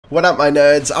What up my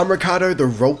nerds, I'm Riccardo the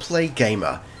Roleplay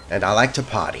Gamer, and I like to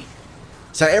party.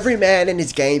 So every man in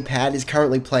his gamepad is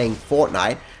currently playing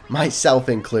Fortnite, myself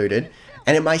included,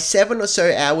 and in my 7 or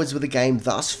so hours with the game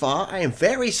thus far, I am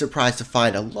very surprised to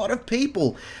find a lot of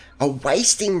people are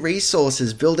wasting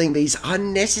resources building these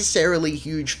unnecessarily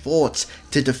huge forts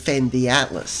to defend the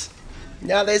Atlas.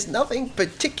 Now there's nothing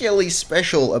particularly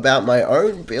special about my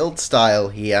own build style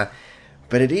here,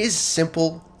 but it is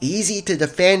simple, easy to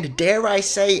defend, dare I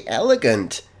say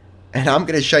elegant, and I'm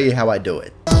going to show you how I do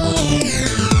it.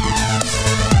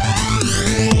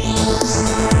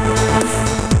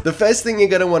 The first thing you're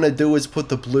going to want to do is put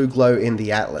the blue glow in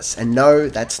the Atlas, and no,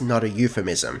 that's not a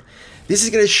euphemism. This is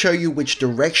going to show you which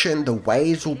direction the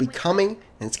waves will be coming,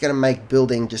 and it's going to make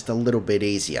building just a little bit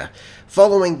easier.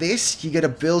 Following this, you're going to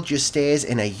build your stairs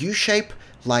in a U-shape,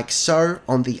 like so,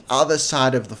 on the other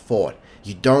side of the fort.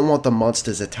 You don't want the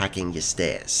monsters attacking your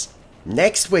stairs.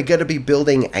 Next, we're going to be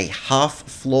building a half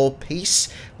floor piece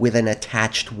with an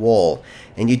attached wall.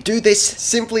 And you do this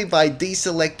simply by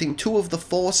deselecting 2 of the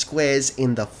 4 squares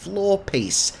in the floor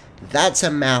piece. That's a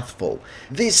mouthful.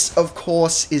 This, of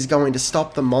course, is going to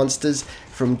stop the monsters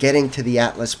from getting to the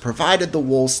Atlas, provided the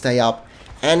walls stay up,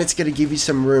 and it's going to give you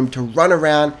some room to run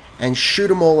around and shoot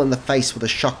them all in the face with a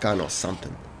shotgun or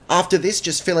something. After this,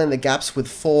 just fill in the gaps with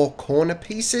 4 corner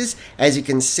pieces, as you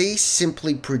can see,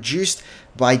 simply produced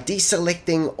by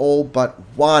deselecting all but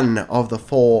 1 of the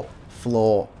 4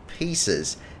 floor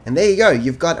pieces. And there you go,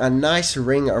 you've got a nice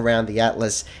ring around the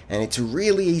Atlas, and it's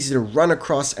really easy to run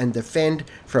across and defend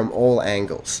from all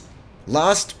angles.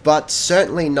 Last but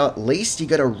certainly not least, you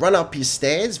got to run up your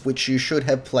stairs, which you should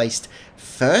have placed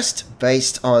first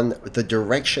based on the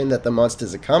direction that the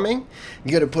monsters are coming.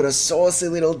 You got to put a saucy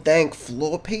little dank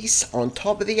floor piece on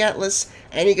top of the Atlas,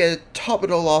 and you got to top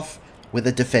it all off with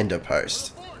a defender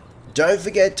post. Don't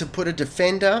forget to put a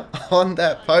defender on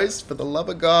that post, for the love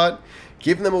of God.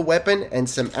 Give them a weapon and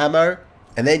some ammo,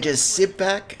 and then just sit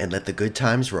back and let the good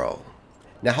times roll.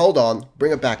 Now hold on,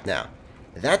 bring it back now.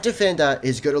 That defender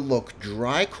is going to look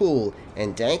dry cool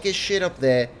and dank as shit up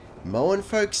there, mowing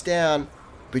folks down,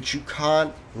 but you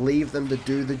can't leave them to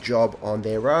do the job on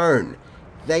their own.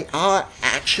 They are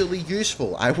actually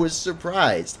useful, I was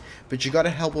surprised, but you got to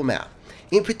help them out.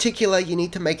 In particular, you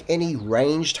need to make any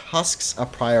ranged husks a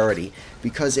priority,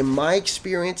 because in my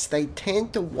experience, they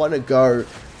tend to want to go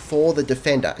for the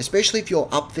defender, especially if you're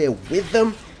up there with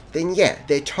them. Then yeah,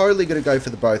 they're totally going to go for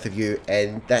the both of you,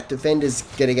 and that defender's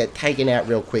going to get taken out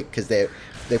real quick because they're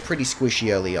pretty squishy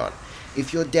early on.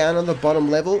 If you're down on the bottom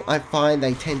level, I find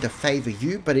they tend to favor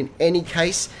you, but in any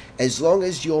case, as long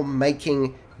as you're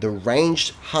making the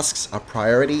ranged husks a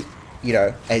priority, you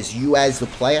know, as the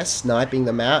player sniping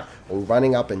them out or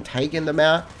running up and taking them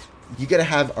out, you're going to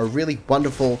have a really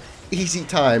wonderful, easy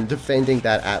time defending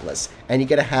that Atlas, and you're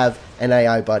going to have an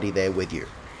AI buddy there with you.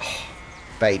 Oh,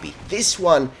 baby. This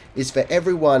one is for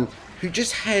everyone who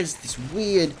just has this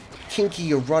weird,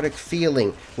 kinky, erotic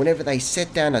feeling whenever they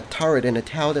set down a turret in a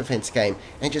tower defense game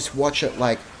and just watch it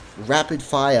like rapid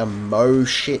fire mow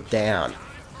shit down.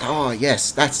 Oh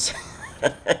yes, that's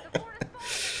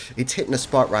it's hitting a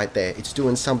spot right there. It's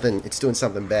doing something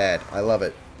bad. I love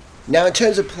it. Now in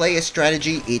terms of player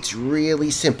strategy, it's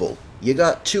really simple. You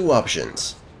got 2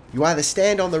 options. You either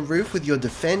stand on the roof with your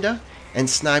defender and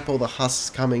snipe all the husks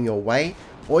coming your way,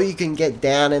 or you can get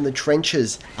down in the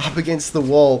trenches up against the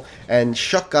wall and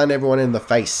shotgun everyone in the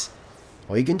face.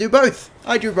 Or you can do both.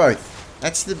 I do both.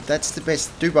 That's the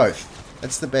best. Do both.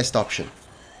 That's the best option.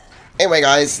 Anyway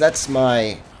guys, that's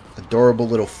my adorable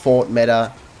little fort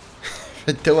meta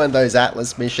for doing those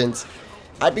Atlas missions.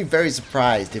 I'd be very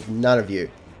surprised if none of you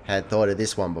had thought of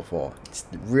this one before. It's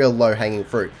real low-hanging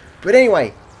fruit. But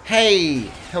anyway,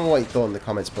 hey, tell me what you thought in the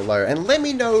comments below, and let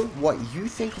me know what you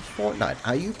think of Fortnite.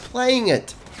 Are you playing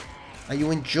it? Are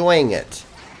you enjoying it?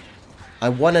 I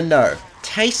want to know.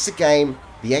 Taste the game,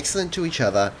 be excellent to each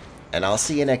other, and I'll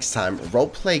see you next time.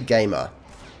 Roleplay Gamer,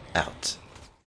 out.